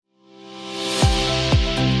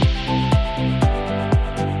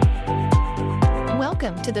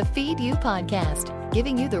to the Feed You podcast,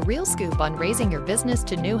 giving you the real scoop on raising your business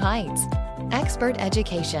to new heights. Expert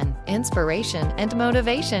education, inspiration, and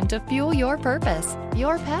motivation to fuel your purpose,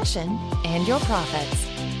 your passion, and your profits.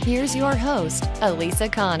 Here's your host, Elisa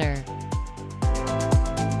Connor.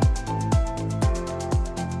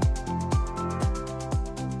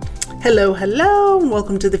 Hello, and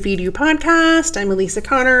welcome to the Feed You podcast. I'm Elisa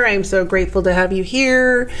Connor. I'm so grateful to have you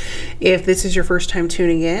here. If this is your first time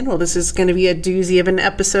tuning in, well, this is going to be a doozy of an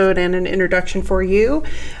episode and an introduction for you.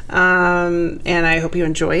 And I hope you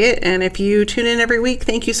enjoy it. And if you tune in every week,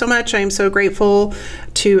 thank you so much. I'm so grateful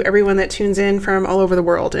to everyone that tunes in from all over the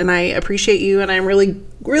world. And I appreciate you. And I'm really,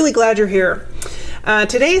 really glad you're here.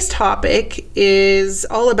 Today's topic is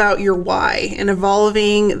all about your why and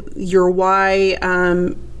evolving your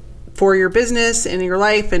why for your business and your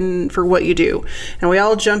life and for what you do. And we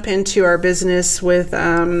all jump into our business with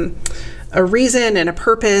a reason and a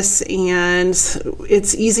purpose, and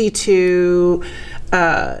it's easy to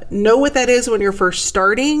know what that is when you're first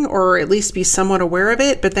starting, or at least be somewhat aware of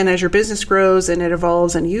it. But then as your business grows and it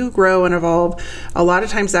evolves and you grow and evolve, a lot of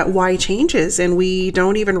times that why changes and we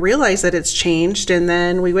don't even realize that it's changed. And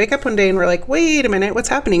then we wake up one day and we're like, wait a minute, what's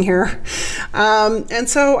happening here? And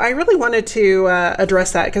so I really wanted to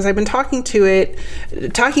address that because I've been talking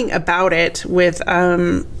about it with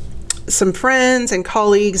some friends and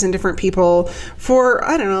colleagues and different people for,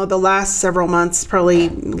 I don't know, the last several months, probably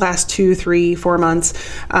last 2, 3, 4 months,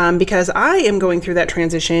 because I am going through that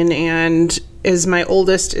transition. And as my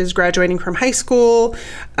oldest is graduating from high school,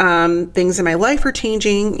 things in my life are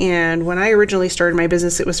changing. And when I originally started my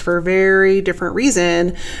business, it was for a very different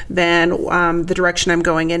reason than the direction I'm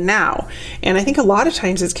going in now. And I think a lot of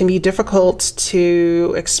times it can be difficult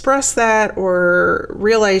to express that or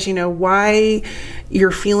realize, why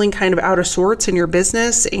you're feeling kind of out of sorts in your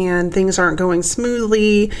business and things aren't going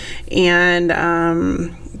smoothly, and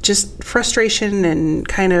just frustration and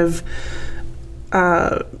kind of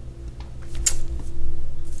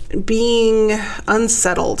being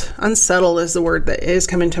unsettled. Unsettled is the word that is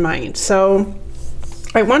coming to mind. So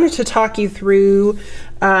I wanted to talk you through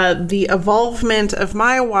the evolvement of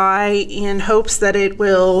my why in hopes that it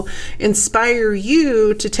will inspire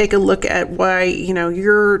you to take a look at why,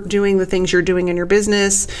 you're doing the things you're doing in your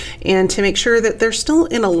business, and to make sure that they're still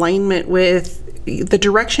in alignment with the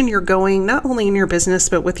direction you're going, not only in your business,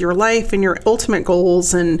 but with your life and your ultimate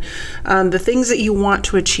goals and the things that you want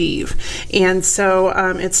to achieve. And so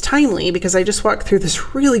it's timely because I just walked through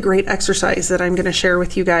this really great exercise that I'm going to share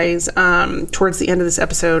with you guys towards the end of this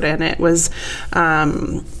episode. And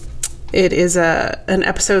it is an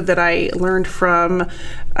episode that I learned from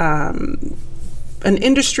an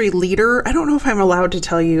industry leader. I don't know if I'm allowed to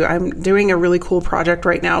tell you. I'm doing a really cool project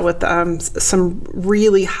right now with some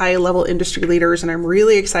really high level industry leaders, and I'm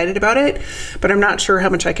really excited about it, but I'm not sure how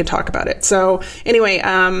much I can talk about it. So anyway,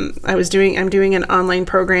 I'm doing an online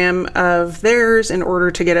program of theirs in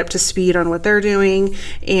order to get up to speed on what they're doing.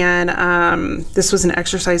 And this was an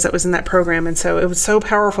exercise that was in that program. And so it was so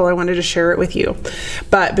powerful. I wanted to share it with you.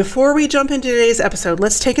 But before we jump into today's episode,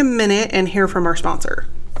 let's take a minute and hear from our sponsor.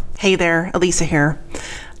 Hey there, Elisa here.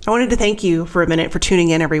 I wanted to thank you for a minute for tuning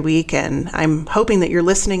in every week, and I'm hoping that you're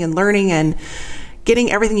listening and learning and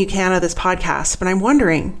getting everything you can out of this podcast. But I'm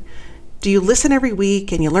wondering, do you listen every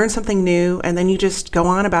week and you learn something new and then you just go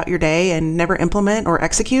on about your day and never implement or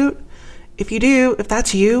execute? If you do, if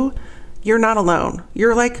that's you, you're not alone.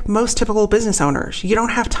 You're like most typical business owners. You don't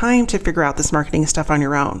have time to figure out this marketing stuff on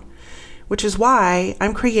your own, which is why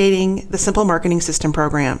I'm creating the Simple Marketing System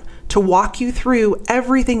program to walk you through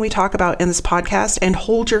everything we talk about in this podcast and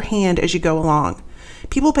hold your hand as you go along.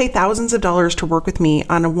 People pay thousands of dollars to work with me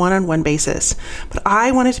on a one-on-one basis, but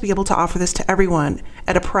I wanted to be able to offer this to everyone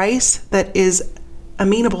at a price that is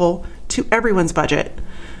amenable to everyone's budget.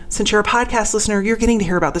 Since you're a podcast listener, you're getting to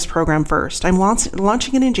hear about this program first. I'm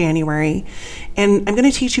launching it in January, and I'm going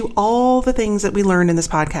to teach you all the things that we learned in this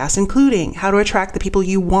podcast, including how to attract the people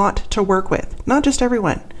you want to work with, not just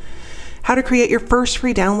everyone. How to create your first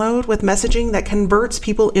free download with messaging that converts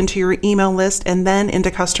people into your email list and then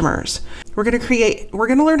into customers. We're going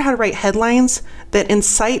to learn how to write headlines that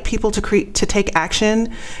incite people to take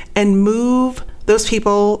action and move those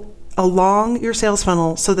people along your sales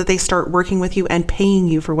funnel so that they start working with you and paying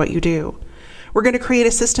you for what you do. We're going to create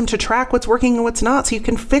a system to track what's working and what's not so you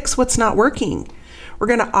can fix what's not working. We're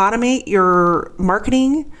going to automate your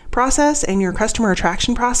marketing process and your customer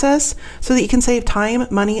attraction process so that you can save time,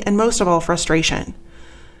 money, and most of all, frustration.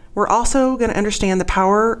 We're also going to understand the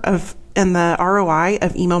power of and the ROI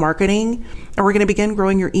of email marketing, and we're going to begin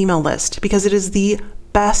growing your email list because it is the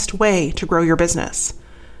best way to grow your business.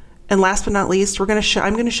 And last but not least, I'm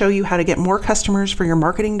going to show you how to get more customers for your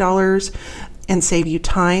marketing dollars and save you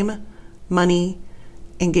time, money,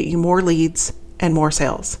 and get you more leads and more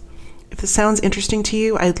sales. If this sounds interesting to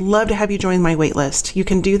you, I'd love to have you join my waitlist. You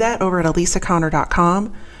can do that over at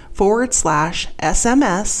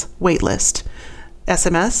AlisaConnor.com/SMS waitlist.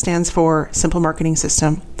 SMS stands for Simple Marketing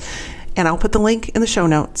System. And I'll put the link in the show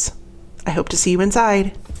notes. I hope to see you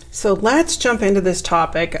inside. So let's jump into this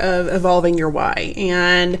topic of evolving your why.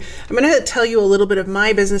 And I'm going to tell you a little bit of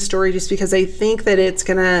my business story just because I think that it's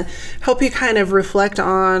going to help you kind of reflect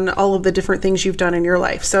on all of the different things you've done in your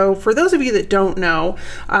life. So for those of you that don't know,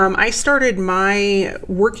 I started my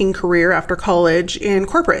working career after college in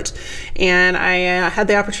corporate. And I had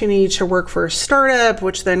the opportunity to work for a startup,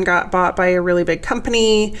 which then got bought by a really big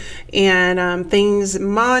company. And things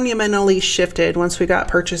monumentally shifted once we got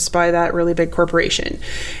purchased by that really big corporation.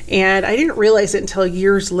 And I didn't realize it until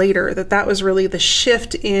years later that was really the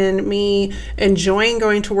shift in me enjoying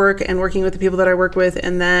going to work and working with the people that I work with,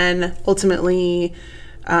 and then ultimately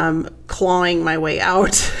clawing my way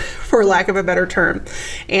out, for lack of a better term.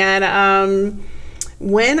 And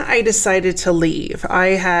when I decided to leave,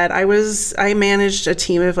 I managed a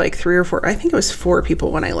team of like 3 or 4, I think it was 4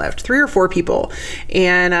 people when I left, 3 or 4 people.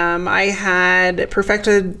 And I had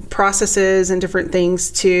perfected processes and different things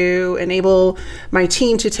to enable my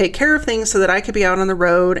team to take care of things so that I could be out on the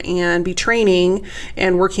road and be training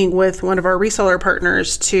and working with one of our reseller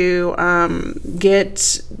partners to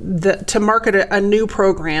to market a new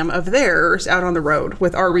program of theirs out on the road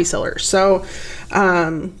with our resellers. So,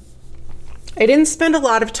 I didn't spend a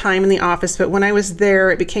lot of time in the office, but when I was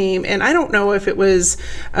there, it became, and I don't know if it was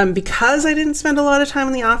because I didn't spend a lot of time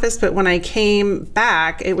in the office, but when I came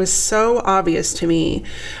back, it was so obvious to me.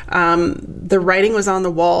 The writing was on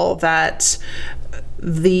the wall that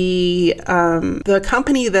the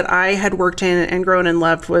company that I had worked in and grown and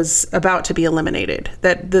loved was about to be eliminated,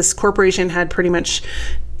 that this corporation had pretty much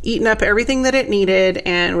eaten up everything that it needed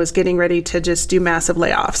and was getting ready to just do massive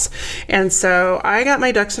layoffs. And so I got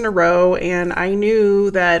my ducks in a row, and I knew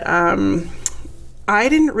that I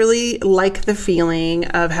didn't really like the feeling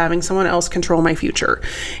of having someone else control my future.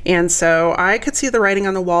 And so I could see the writing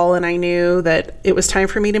on the wall, and I knew that it was time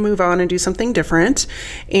for me to move on and do something different.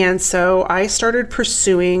 And so I started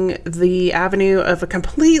pursuing the avenue of a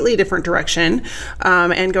completely different direction,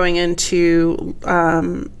 and going into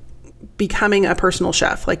becoming a personal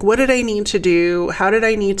chef. Like, what did I need to do? How did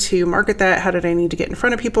I need to market that? How did I need to get in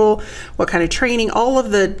front of people? What kind of training? All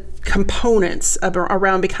of the components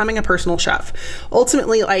around becoming a personal chef.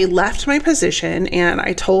 Ultimately, I left my position and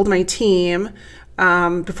I told my team,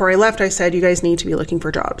 before I left, I said, you guys need to be looking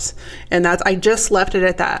for jobs. And I just left it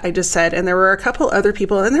at that. I just said, and there were a couple other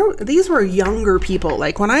people, and these were younger people.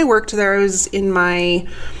 Like, when I worked there, I was in my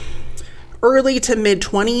early to mid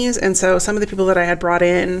 20s. And so some of the people that I had brought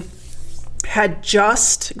in had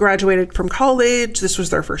just graduated from college. This was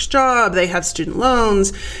their first job. They have student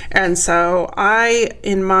loans. And so I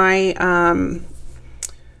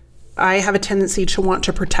have a tendency to want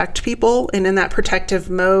to protect people. And in that protective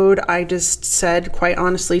mode, I just said quite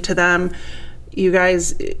honestly to them, you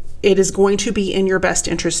guys, it is going to be in your best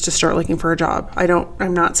interest to start looking for a job.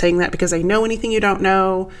 I'm not saying that because I know anything you don't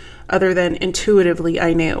know, other than intuitively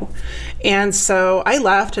I knew. And so I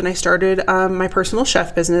left and I started my personal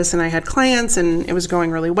chef business, and I had clients and it was going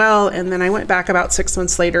really well. And then I went back about 6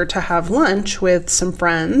 months later to have lunch with some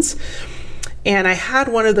friends. And I had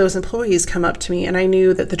one of those employees come up to me, and I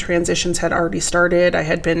knew that the transitions had already started. I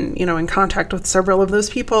had been, in contact with several of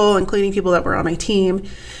those people, including people that were on my team.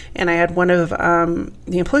 And I had one of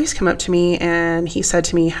the employees come up to me, and he said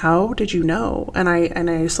to me, "How did you know?" And I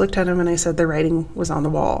just looked at him and I said, the writing was on the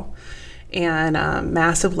wall. And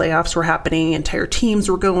massive layoffs were happening. Entire teams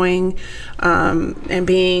were going and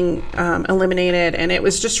being eliminated. And it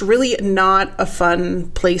was just really not a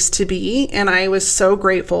fun place to be. And I was so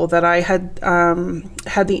grateful that I had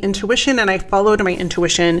had the intuition, and I followed my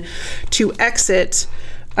intuition to exit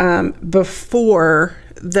before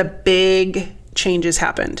the big changes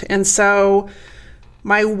happened. And so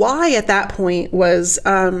my why at that point was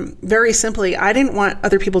very simply, I didn't want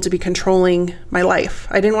other people to be controlling my life.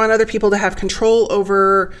 I didn't want other people to have control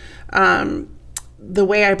over the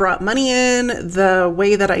way I brought money in, the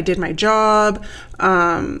way that I did my job.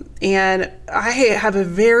 And I have a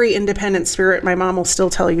very independent spirit. My mom will still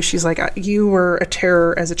tell you, she's like, you were a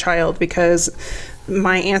terror as a child, because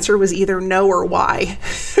my answer was either no or why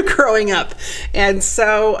growing up. And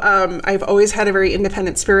so I've always had a very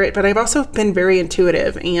independent spirit, but I've also been very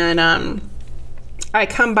intuitive. And I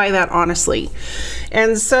come by that honestly.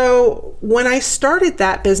 And so when I started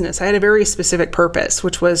that business, I had a very specific purpose,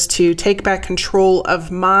 which was to take back control of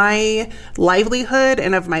my livelihood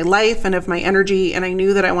and of my life and of my energy. And I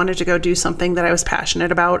knew that I wanted to go do something that I was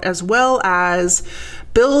passionate about, as well as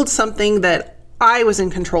build something that I was in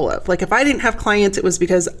control of. Like if I didn't have clients, it was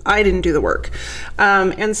because I didn't do the work.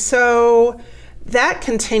 And so that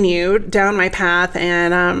continued down my path,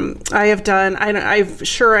 and I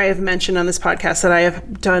have mentioned on this podcast that I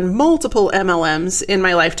have done multiple MLMs in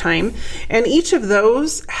my lifetime, and each of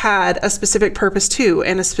those had a specific purpose too,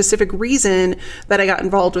 and a specific reason that I got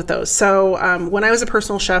involved with those. So when I was a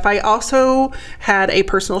personal chef, I also had a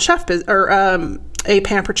personal chef a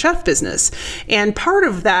Pampered Chef business, and part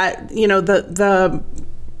of that, the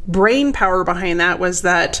brain power behind that was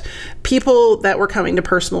that people that were coming to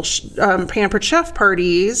personal Pampered Chef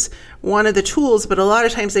parties wanted the tools, but a lot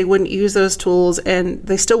of times they wouldn't use those tools and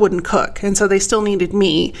they still wouldn't cook. And so they still needed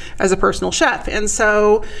me as a personal chef. And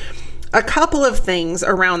so a couple of things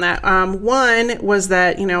around that. One was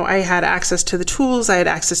that, I had access to the tools, I had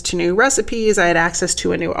access to new recipes, I had access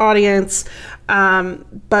to a new audience.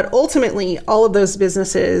 But ultimately, all of those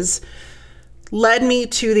businesses led me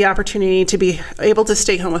to the opportunity to be able to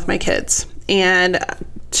stay home with my kids. And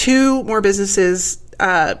 2 more businesses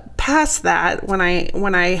past that, when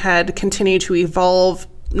I had continued to evolve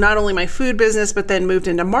not only my food business, but then moved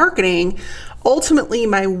into marketing, ultimately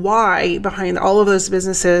my why behind all of those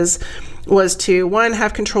businesses was to, 1,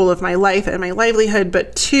 have control of my life and my livelihood,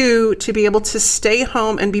 but 2, to be able to stay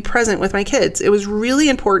home and be present with my kids. It was really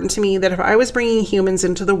important to me that if I was bringing humans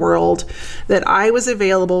into the world, that I was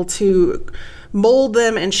available to mold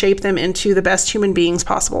them and shape them into the best human beings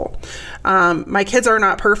possible. My kids are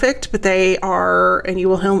not perfect, but they are, and you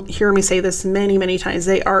will hear me say this many, many times,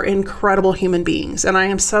 they are incredible human beings. And I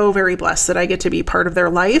am so very blessed that I get to be part of their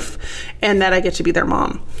life and that I get to be their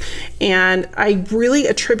mom. And I really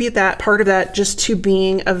attribute that part of that just to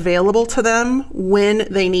being available to them when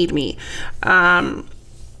they need me. And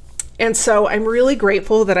so I'm really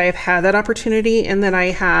grateful that I've had that opportunity and that I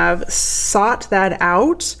have sought that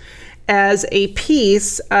out as a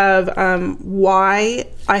piece of why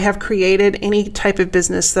I have created any type of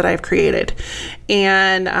business that I've created.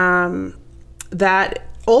 And that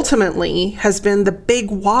ultimately has been the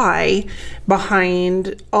big why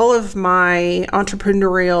behind all of my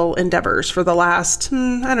entrepreneurial endeavors for the last,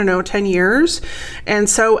 10 years. And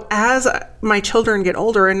so as my children get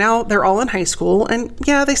older, and now they're all in high school, and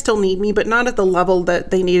yeah, they still need me, but not at the level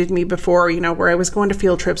that they needed me before, where I was going to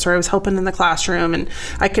field trips or I was helping in the classroom and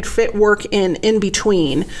I could fit work in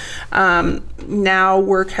between. Now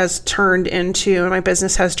work has turned into, and my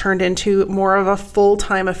business has turned into more of a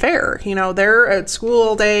full-time affair. They're at school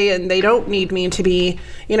all day and they don't need me to be,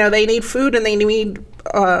 they need food and they need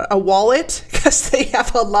a wallet because they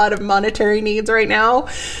have a lot of monetary needs right now.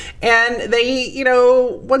 And they,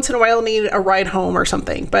 once in a while need a ride home or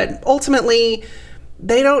something. But ultimately,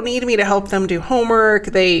 they don't need me to help them do homework.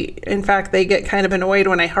 In fact, they get kind of annoyed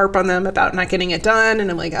when I harp on them about not getting it done. And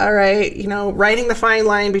I'm like, all right, writing the fine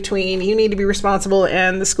line between you need to be responsible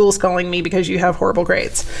and the school's calling me because you have horrible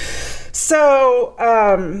grades. So,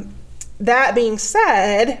 that being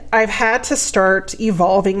said, I've had to start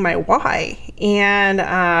evolving my why. And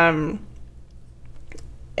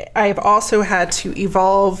I've also had to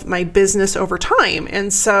evolve my business over time.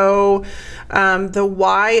 And so the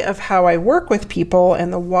why of how I work with people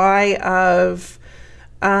and the why of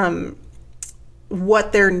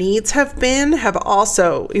what their needs have been have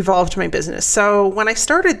also evolved my business. So when I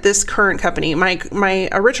started this current company, my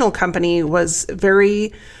original company was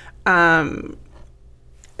very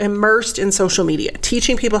immersed in social media,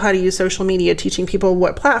 teaching people how to use social media, teaching people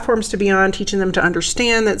what platforms to be on, teaching them to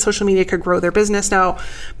understand that social media could grow their business. Now,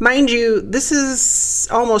 mind you, this is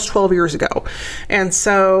almost 12 years ago. And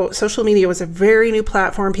so social media was a very new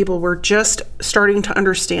platform. People were just starting to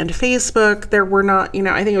understand Facebook. There were not,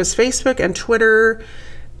 I think it was Facebook and Twitter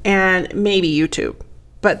and maybe YouTube.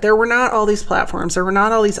 But there were not all these platforms. There were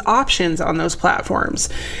not all these options on those platforms.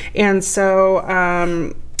 And so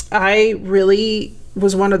I really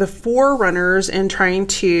was one of the forerunners in trying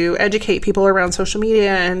to educate people around social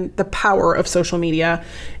media and the power of social media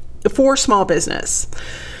for small business.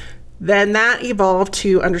 Then that evolved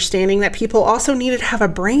to understanding that people also needed to have a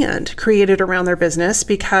brand created around their business,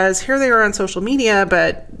 because here they are on social media,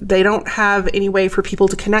 but they don't have any way for people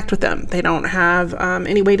to connect with them. They don't have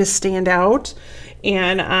any way to stand out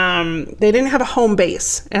and they didn't have a home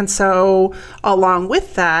base. And so along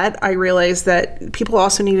with that, I realized that people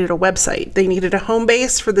also needed a website. They needed a home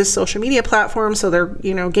base for this social media platform. So they're,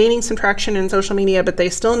 gaining some traction in social media, but they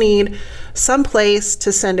still need some place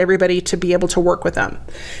to send everybody to be able to work with them.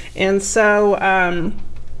 And so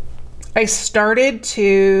I started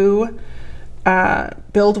to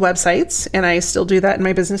build websites, and I still do that in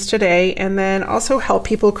my business today, and then also help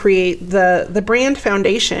people create the brand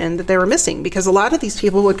foundation that they were missing, because a lot of these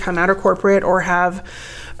people would come out of corporate or have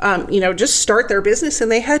just start their business,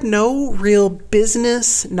 and they had no real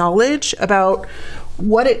business knowledge about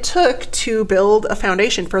what it took to build a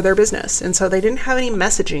foundation for their business. And so they didn't have any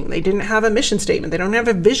messaging, they didn't have a mission statement, they don't have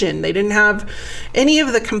a vision, they didn't have any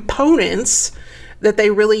of the components that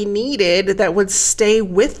they really needed that would stay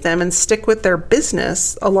with them and stick with their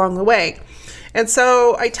business along the way. And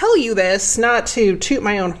so I tell you this not to toot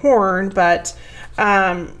my own horn, but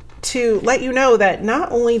to let you know that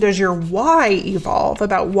not only does your why evolve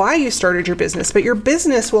about why you started your business, but your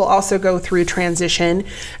business will also go through transition.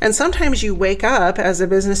 And sometimes you wake up as a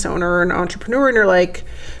business owner or an entrepreneur and you're like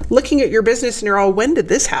looking at your business and you're all, when did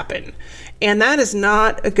this happen? And that is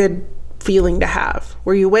not a good feeling to have,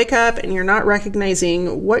 where you wake up and you're not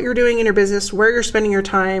recognizing what you're doing in your business, where you're spending your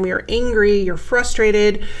time, you're angry, you're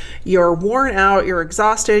frustrated, you're worn out, you're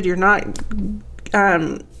exhausted, you're not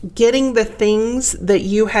getting the things that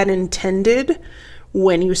you had intended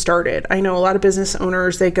when you started. I know a lot of business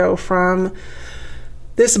owners, they go from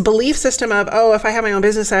this belief system of, oh, if I have my own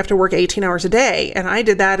business, I have to work 18 hours a day. And I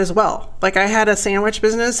did that as well. Like, I had a sandwich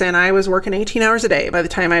business and I was working 18 hours a day by the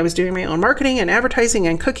time I was doing my own marketing and advertising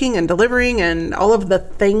and cooking and delivering and all of the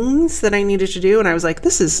things that I needed to do. And I was like,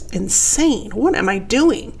 this is insane. What am I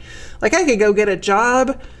doing? Like, I could go get a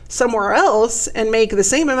job somewhere else and make the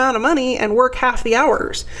same amount of money and work half the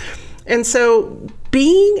hours. And so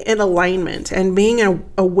being in alignment and being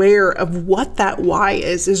aware of what that why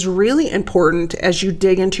is really important as you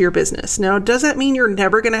dig into your business. Now, does that mean you're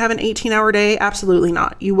never going to have an 18-hour day? Absolutely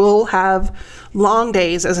not. You will have long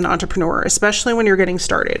days as an entrepreneur, especially when you're getting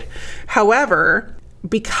started. However,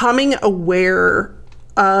 becoming aware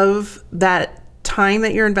of that time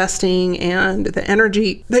that you're investing and the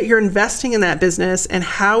energy that you're investing in that business and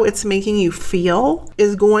how it's making you feel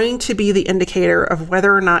is going to be the indicator of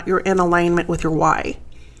whether or not you're in alignment with your why.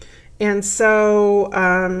 And so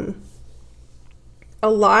a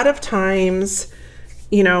lot of times,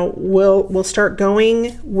 we'll start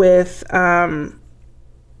going with our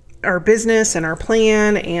business and our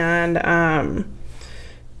plan and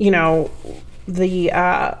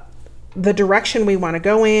the direction we want to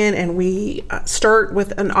go in, and we start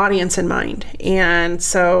with an audience in mind. And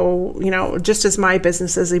so, just as my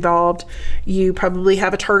business has evolved, you probably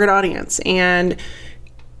have a target audience. And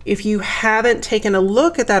if you haven't taken a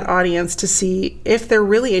look at that audience to see if they're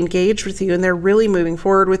really engaged with you and they're really moving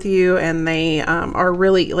forward with you and they are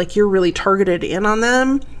really, like, you're really targeted in on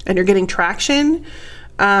them and you're getting traction,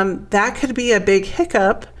 that could be a big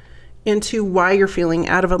hiccup into why you're feeling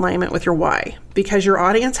out of alignment with your why, because your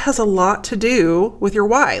audience has a lot to do with your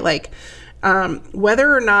why. Like,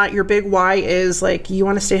 whether or not your big why is like you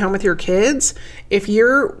want to stay home with your kids, if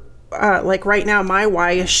you're like right now, my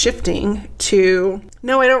why is shifting to,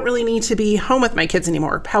 no, I don't really need to be home with my kids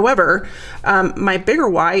anymore. However, my bigger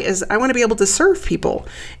why is I want to be able to serve people.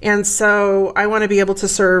 And so I want to be able to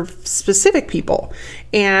serve specific people.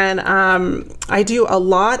 And I do a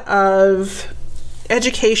lot of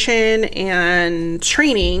education and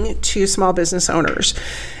training to small business owners.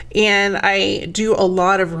 And I do a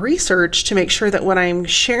lot of research to make sure that what I'm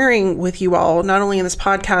sharing with you all, not only in this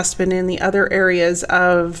podcast, but in the other areas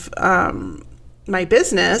of my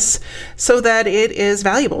business, so that it is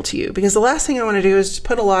valuable to you. Because the last thing I want to do is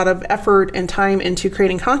put a lot of effort and time into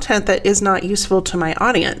creating content that is not useful to my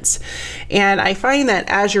audience. And I find that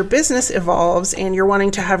as your business evolves and you're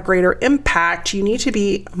wanting to have greater impact, you need to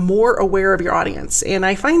be more aware of your audience. And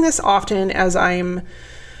I find this often as I'm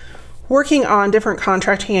working on different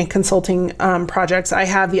contracting and consulting projects. I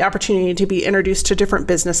have the opportunity to be introduced to different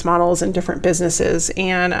business models and different businesses.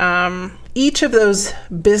 And each of those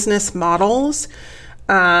business models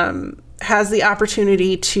has the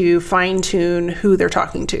opportunity to fine tune who they're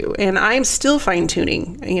talking to. And I'm still fine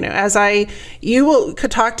tuning,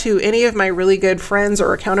 could talk to any of my really good friends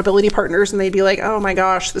or accountability partners and they'd be like, oh my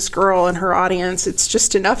gosh, this girl and her audience, it's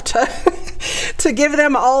just enough to to give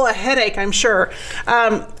them all a headache, I'm sure.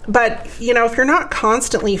 But if you're not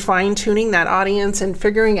constantly fine tuning that audience and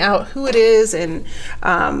figuring out who it is and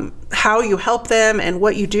how you help them and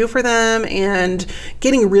what you do for them and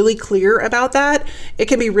getting really clear about that, it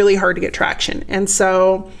can be really hard to get traction. And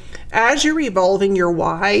so as you're evolving your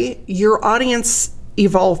why, your audience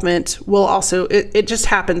evolvement will also, it just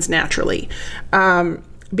happens naturally.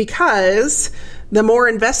 Because the more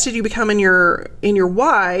invested you become in your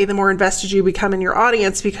why, the more invested you become in your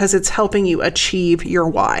audience, because it's helping you achieve your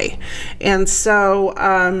why. And so,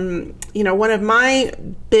 one of my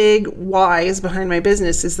big whys behind my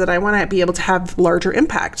business is that I want to be able to have larger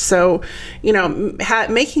impact. So,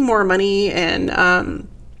 making more money and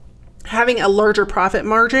having a larger profit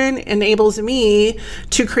margin enables me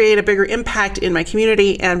to create a bigger impact in my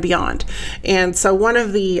community and beyond. And so one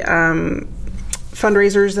of the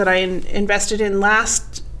fundraisers that I invested in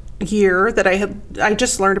last year that I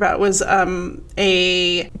just learned about was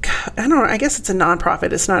I guess it's a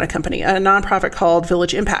nonprofit. It's not a company, a nonprofit called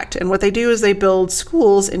Village Impact. And what they do is they build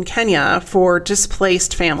schools in Kenya for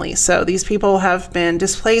displaced families. So these people have been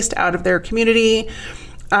displaced out of their community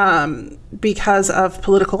because of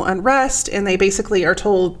political unrest, and they basically are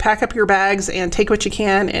told, pack up your bags and take what you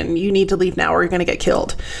can, and you need to leave now or you're going to get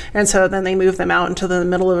killed. And so then they move them out into the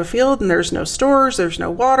middle of a field, and there's no stores, there's no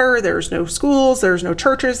water, there's no schools, there's no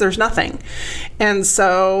churches, there's nothing. And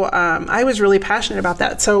so I was really passionate about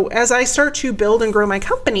that. So as I start to build and grow my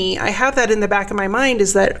company, I have that in the back of my mind,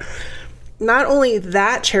 is that not only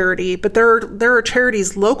that charity, but there are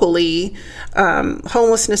charities locally.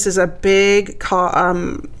 Homelessness is a big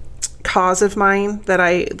cause of mine that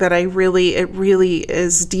it really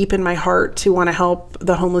is deep in my heart to want to help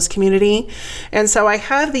the homeless community. And so I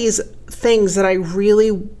have these things that I really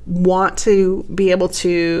want to be able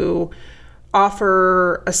to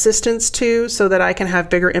offer assistance to, so that I can have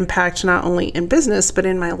bigger impact, not only in business, but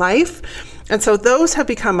in my life. And so those have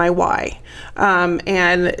become my why.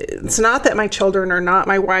 And it's not that my children are not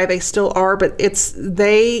my why, they still are, but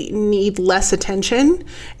they need less attention.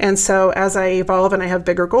 And so as I evolve and I have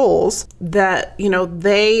bigger goals, that,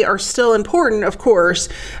 they are still important, of course,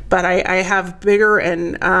 but I have bigger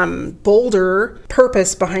and bolder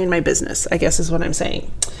purpose behind my business, I guess is what I'm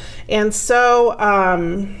saying. And so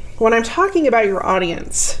when I'm talking about your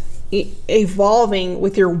audience evolving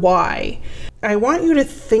with your why, I want you to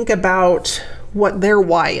think about what their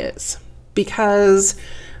why is. Because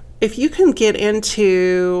if you can get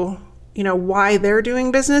into, why they're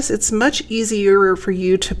doing business, it's much easier for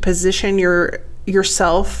you to position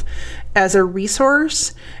yourself as a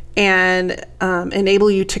resource and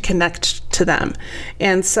enable you to connect to them.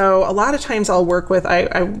 And so a lot of times I'll work with,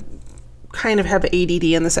 I kind of have ADD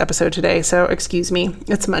in this episode today, so excuse me,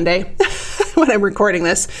 it's Monday when I'm recording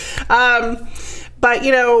this. But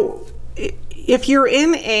if you're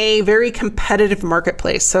in a very competitive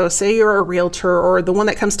marketplace, so say you're a realtor, or the one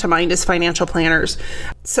that comes to mind is financial planners.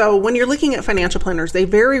 So when you're looking at financial planners, they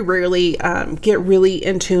very rarely get really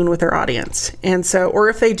in tune with their audience. And so, or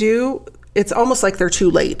if they do, it's almost like they're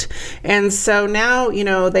too late. And so now,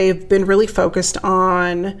 they've been really focused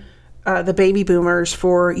on the baby boomers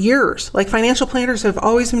for years. Like financial planners have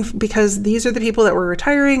always been, because these are the people that were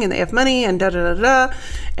retiring and they have money and da-da-da-da.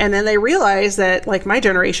 And then they realize that, like, my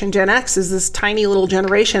generation, Gen X, is this tiny little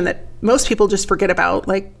generation that most people just forget about.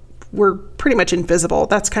 Like, we're pretty much invisible.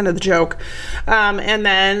 That's kind of the joke. And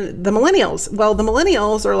then the millennials. Well, the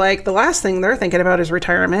millennials are like, the last thing they're thinking about is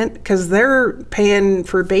retirement, because they're paying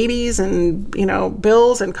for babies and,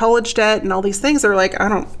 bills and college debt and all these things. They're like,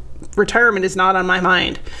 retirement is not on my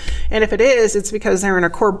mind. And if it is, it's because they're in a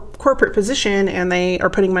corporate position and they are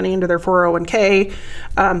putting money into their 401k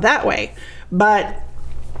that way. But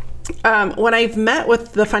when I've met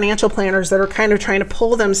with the financial planners that are kind of trying to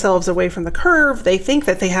pull themselves away from the curve, they think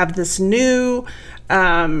that they have this new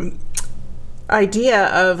idea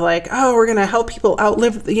of like, oh, we're going to help people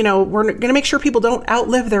outlive, we're going to make sure people don't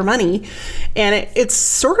outlive their money. And it's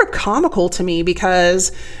sort of comical to me,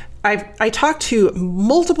 because I talk to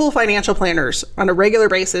multiple financial planners on a regular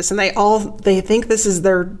basis, and they think this is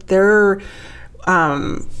they're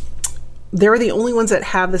the only ones that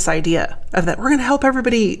have this idea of that we're going to help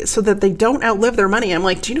everybody so that they don't outlive their money. I'm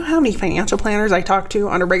like, do you know how many financial planners I talk to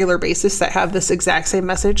on a regular basis that have this exact same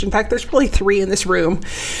message? In fact, there's probably 3 in this room.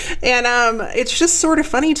 And it's just sort of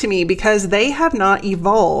funny to me, because they have not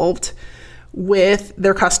evolved with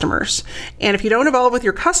their customers. And if you don't evolve with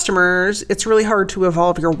your customers, it's really hard to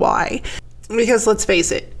evolve your why. Because let's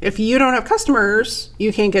face it, if you don't have customers,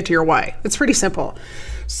 you can't get to your why. It's pretty simple.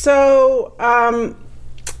 So,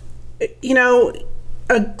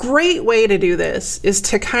 a great way to do this is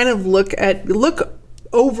to kind of look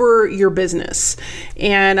over your business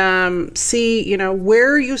and see,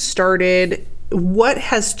 where you started, what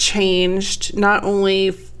has changed, not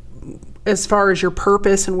only as far as your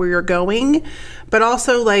purpose and where you're going, but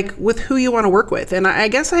also like with who you want to work with. And I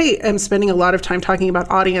guess I am spending a lot of time talking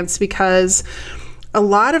about audience, because a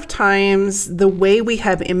lot of times the way we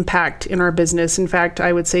have impact in our business, in fact,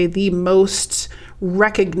 I would say the most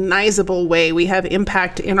recognizable way we have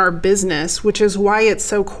impact in our business, which is why it's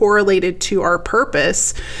so correlated to our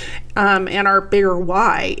purpose, and our bigger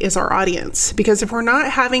why, is our audience. Because if we're not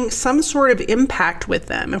having some sort of impact with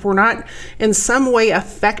them, if we're not in some way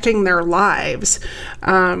affecting their lives,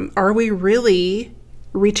 are we really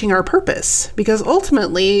reaching our purpose? Because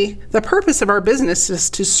ultimately, the purpose of our business is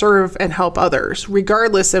to serve and help others,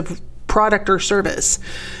 regardless of product or service.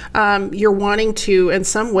 You're wanting to, in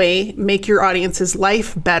some way, make your audience's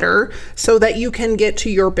life better so that you can get to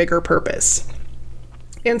your bigger purpose.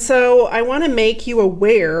 And so I want to make you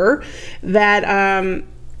aware that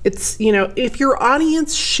it's, if your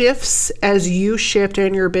audience shifts as you shift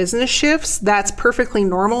and your business shifts, that's perfectly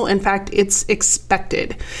normal. In fact, it's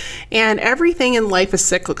expected. And everything in life is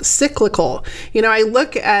cyclical. I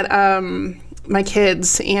look at my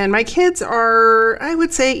kids, and my kids are, I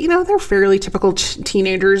would say, they're fairly typical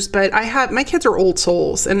teenagers, but my kids are old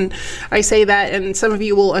souls. And I say that, and some of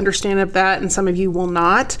you will understand of that, and some of you will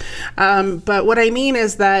not. But what I mean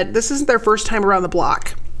is that this isn't their first time around the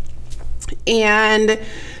block. And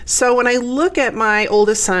so when I look at my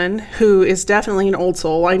oldest son, who is definitely an old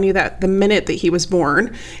soul, I knew that the minute that he was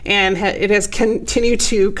born, and it has continued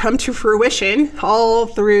to come to fruition all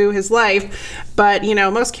through his life. But,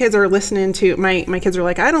 most kids are listening to, my kids are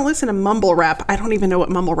like, I don't listen to mumble rap. I don't even know what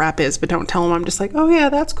mumble rap is, but don't tell them. I'm just like, oh yeah,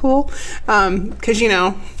 that's cool. Because,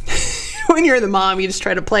 when you're the mom, you just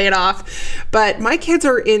try to play it off. But my kids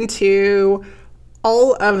are into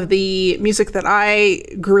all of the music that I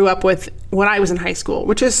grew up with when I was in high school,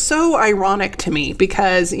 which is so ironic to me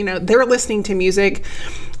because, they're listening to music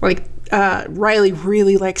like Riley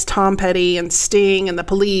really likes Tom Petty and Sting and the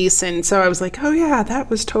Police. And so I was like, oh yeah, that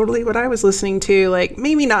was totally what I was listening to. Like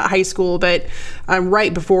maybe not high school, but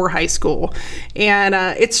right before high school. And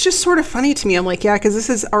it's just sort of funny to me. I'm like, yeah, because this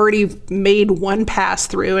has already made one pass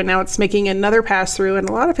through and now it's making another pass through. And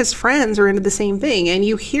a lot of his friends are into the same thing. And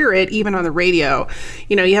you hear it even on the radio.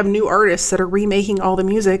 You have new artists that are remaking all the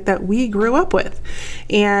music that we grew up with.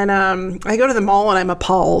 And I go to the mall and I'm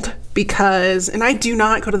appalled and I do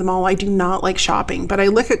not go to the mall. I do not like shopping, but I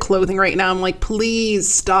look at clothing right now. I'm like,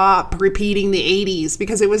 please stop repeating the 80s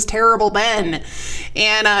because it was terrible then.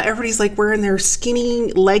 And everybody's like wearing their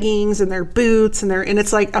skinny leggings and their boots and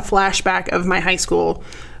it's like a flashback of my high school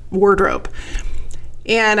wardrobe.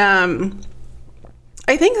 And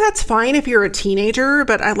I think that's fine if you're a teenager,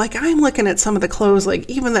 but I'm looking at some of the clothes, like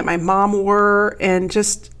even that my mom wore, and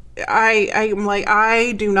just I'm like,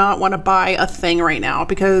 I do not want to buy a thing right now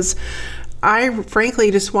because I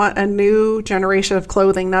frankly just want a new generation of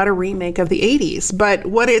clothing, not a remake of the 80s. But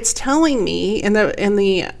what it's telling me in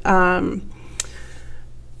the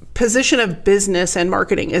position of business and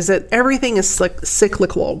marketing is that everything is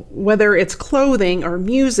cyclical, whether it's clothing or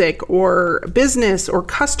music or business or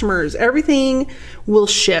customers, everything will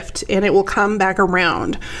shift and it will come back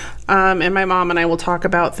around. And my mom and I will talk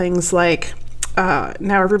about things like,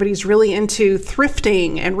 now everybody's really into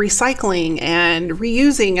thrifting and recycling and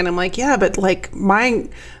reusing. And I'm like, yeah, but like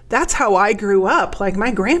that's how I grew up. Like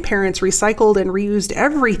my grandparents recycled and reused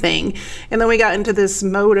everything. And then we got into this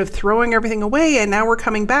mode of throwing everything away and now we're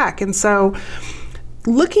coming back. And so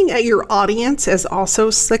looking at your audience as also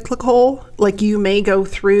cyclical, like you may go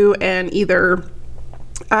through and either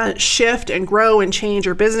shift and grow and change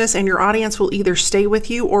your business, and your audience will either stay with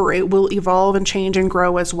you or it will evolve and change and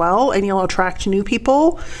grow as well, and you'll attract new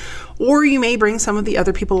people, or you may bring some of the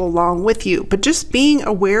other people along with you. But just being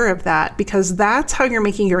aware of that, because that's how you're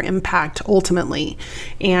making your impact ultimately,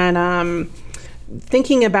 and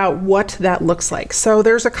thinking about what that looks like. So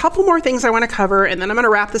there's a couple more things I want to cover, and then I'm going to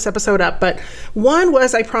wrap this episode up. But one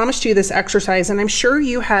was, I promised you this exercise, and I'm sure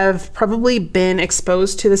you have probably been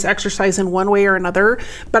exposed to this exercise in one way or another,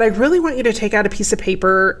 but I really want you to take out a piece of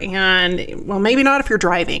paper and, well, maybe not if you're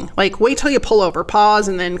driving, like wait till you pull over, pause,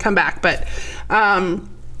 and then come back. But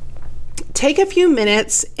take a few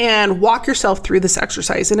minutes and walk yourself through this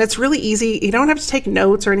exercise. And it's really easy. You don't have to take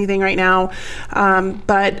notes or anything right now,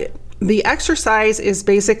 but the exercise is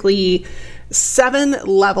basically 7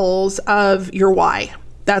 levels of your why.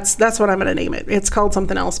 That's what I'm going to name it. It's called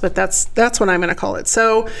something else, but that's what I'm going to call it.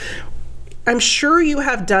 So I'm sure you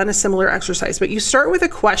have done a similar exercise, but you start with a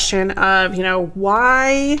question of,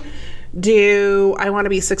 why do I want to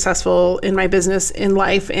be successful in my business, in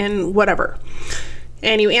life, in whatever?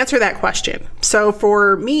 And you answer that question. So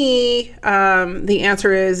for me, the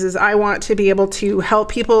answer is I want to be able to help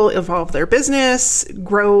people evolve their business,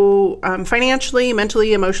 grow financially,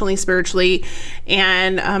 mentally, emotionally, spiritually,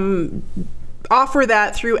 and offer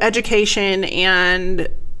that through education and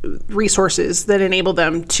resources that enable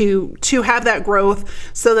them to have that growth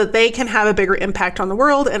so that they can have a bigger impact on the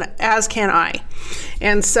world, and as can I.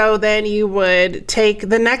 And so then you would take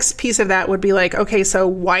the next piece of that would be like, okay, so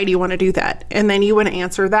why do you want to do that? And then you would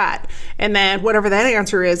answer that. And then whatever that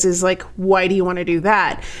answer is like, why do you want to do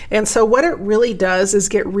that? And so what it really does is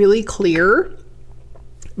get really clear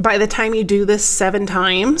by the time you do this 7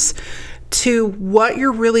 times to what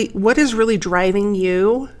is really driving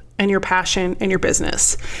you and your passion and your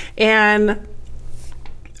business. And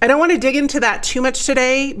I don't want to dig into that too much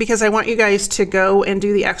today because I want you guys to go and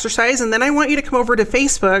do the exercise. And then I want you to come over to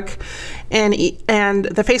Facebook and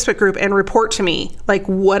the Facebook group and report to me like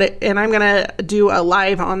and I'm going to do a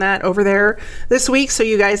live on that over there this week so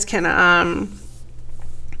you guys can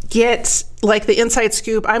get like the inside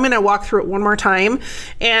scoop. I'm going to walk through it one more time,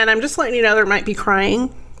 and I'm just letting you know there might be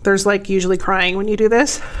crying. There's like usually crying when you do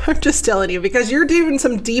this. I'm just telling you because you're doing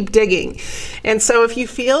some deep digging. And so if you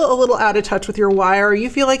feel a little out of touch with your why, or you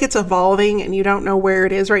feel like it's evolving and you don't know where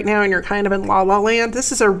it is right now and you're kind of in la la land,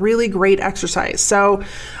 this is a really great exercise. So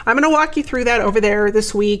I'm going to walk you through that over there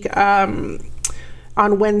this week, on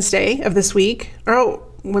Wednesday of this week.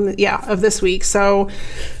 Of this week. So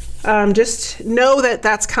just know that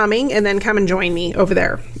that's coming, and then come and join me over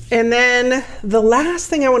there. And then the last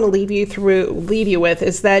thing I want to leave you with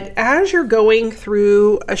is that as you're going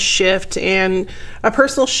through a shift and a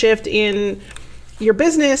personal shift in your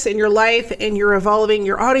business and your life, and you're evolving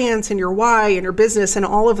your audience and your why and your business and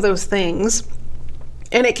all of those things,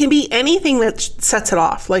 and it can be anything that sets it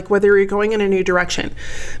off, like whether you're going in a new direction.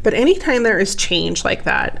 But anytime there is change like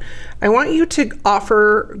that, I want you to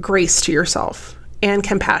offer grace to yourself and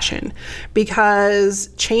compassion, because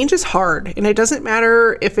change is hard, and it doesn't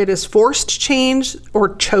matter if it is forced change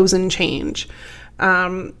or chosen change.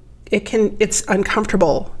 It's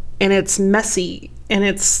uncomfortable, and it's messy, and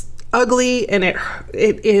it's ugly, and it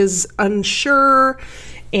is unsure,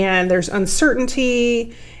 and there's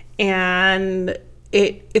uncertainty, and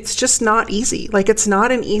it's just not easy. Like, it's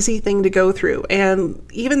not an easy thing to go through. And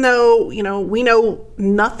even though, we know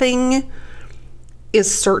nothing is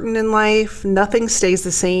certain in life, nothing stays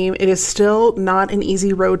the same, it is still not an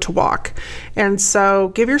easy road to walk. And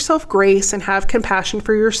so give yourself grace and have compassion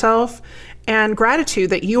for yourself and gratitude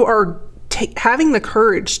that you are having the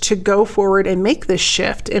courage to go forward and make this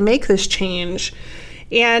shift and make this change.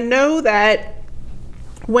 And know that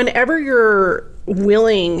whenever you're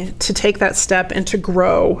willing to take that step and to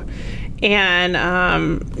grow,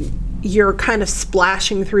 and you're kind of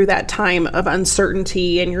splashing through that time of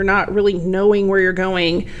uncertainty and you're not really knowing where you're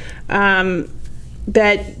going,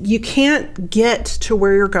 that you can't get to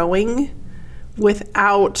where you're going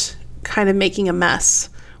without kind of making a mess,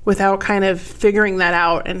 without kind of figuring that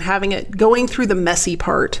out and going through the messy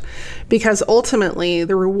part, because ultimately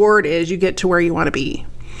the reward is you get to where you want to be.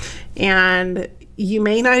 And you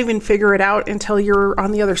may not even figure it out until you're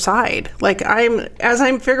on the other side. Like as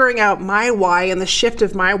I'm figuring out my why and the shift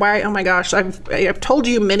of my why, oh my gosh, I've told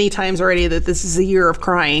you many times already that this is a year of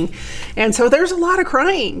crying. And so there's a lot of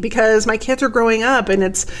crying because my kids are growing up, and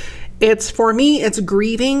it's for me, it's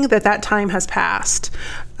grieving that time has passed.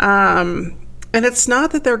 And it's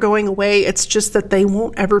not that they're going away, it's just that they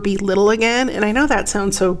won't ever be little again. And I know that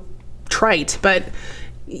sounds so trite, but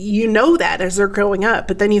you know that as they're growing up.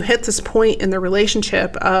 But then you hit this point in the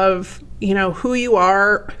relationship of, who you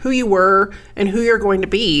are, who you were, and who you're going to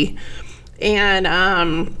be.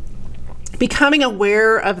 And becoming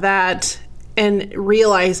aware of that and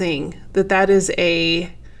realizing that is a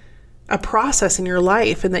process in your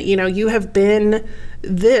life, and that, you have been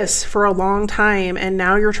this for a long time, and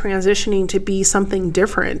now you're transitioning to be something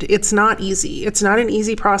different. It's not easy. It's not an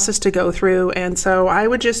easy process to go through. And so I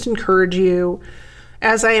would just encourage you,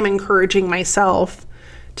 as I am encouraging myself,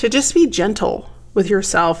 to just be gentle with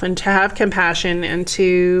yourself and to have compassion and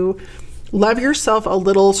to love yourself a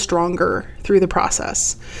little stronger through the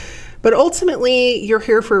process. But ultimately, you're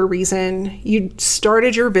here for a reason. You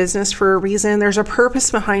started your business for a reason. There's a purpose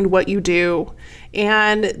behind what you do.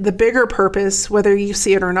 And the bigger purpose, whether you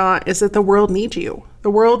see it or not, is that the world needs you. The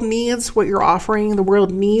world needs what you're offering. The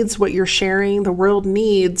world needs what you're sharing. The world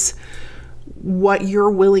needs what you're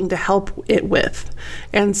willing to help it with.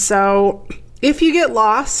 And so if you get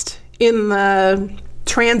lost in the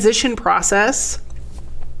transition process,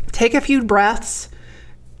 take a few breaths,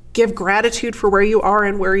 give gratitude for where you are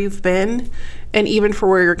and where you've been, and even for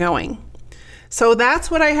where you're going. So that's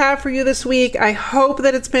what I have for you this week. I hope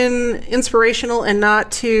that it's been inspirational and not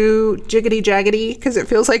too jiggity jaggedy, because it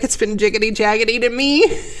feels like it's been jiggity jaggedy to me.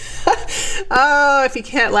 Oh, if you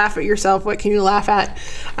can't laugh at yourself, what can you laugh at?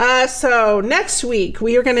 So next week,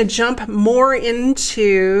 we are going to jump more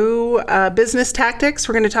into business tactics.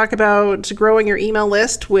 We're going to talk about growing your email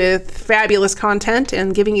list with fabulous content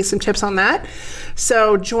and giving you some tips on that.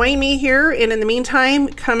 So join me here. And in the meantime,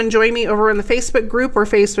 come and join me over in the Facebook group or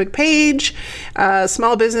Facebook page.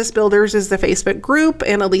 Small Business Builders is the Facebook group,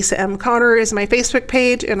 and Elisa M. Connor is my Facebook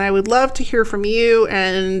page. And I would love to hear from you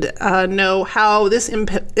and know how this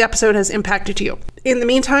episode has impacted you. In the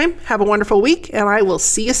meantime, have a wonderful week, and I will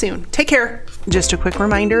see you soon. Take care. Just a quick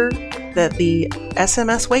reminder that the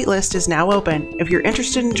SMS waitlist is now open. If you're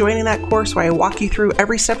interested in joining that course where I walk you through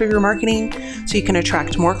every step of your marketing so you can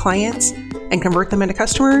attract more clients and convert them into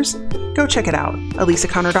customers, go check it out.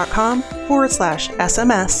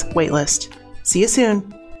 ElisaConnor.com/SMS waitlist. See you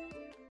soon.